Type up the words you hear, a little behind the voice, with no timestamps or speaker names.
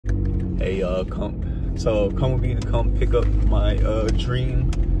a come with me to come pick up my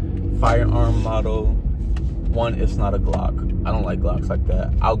dream firearm model. One, it's not a Glock. I don't like Glocks like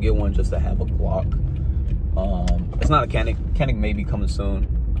that. I'll get one just to have a Glock. It's not a Canik. Canik may be coming soon.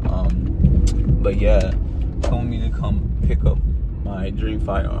 But yeah, come with me to come pick up my dream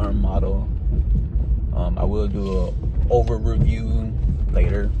firearm model. I will do a over review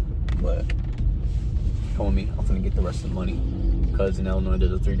later, but come with me. I'm gonna get the rest of the money because in Illinois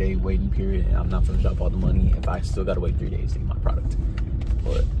there's a 3-day waiting period, and I'm not gonna drop all the money if I still gotta wait 3 days to get my product.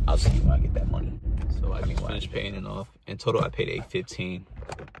 But I'll see you when I get that money. So I finished paying it off. In total, I paid $815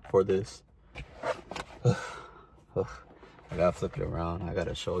 for this. I gotta flip it around. I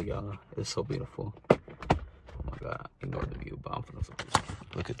gotta show y'all. It's so beautiful. Oh my god, ignore the view, but I'm gonna flip this.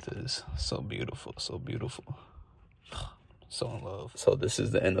 Look at this. So beautiful, so beautiful. So in love. So this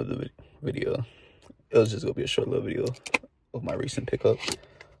is the end of the video. It was just gonna be a short little video of my recent pickup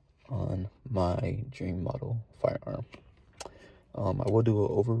on my dream model firearm. I will do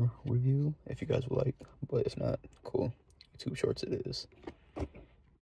an over review if you guys would like, but if not, cool. 2 shorts it is.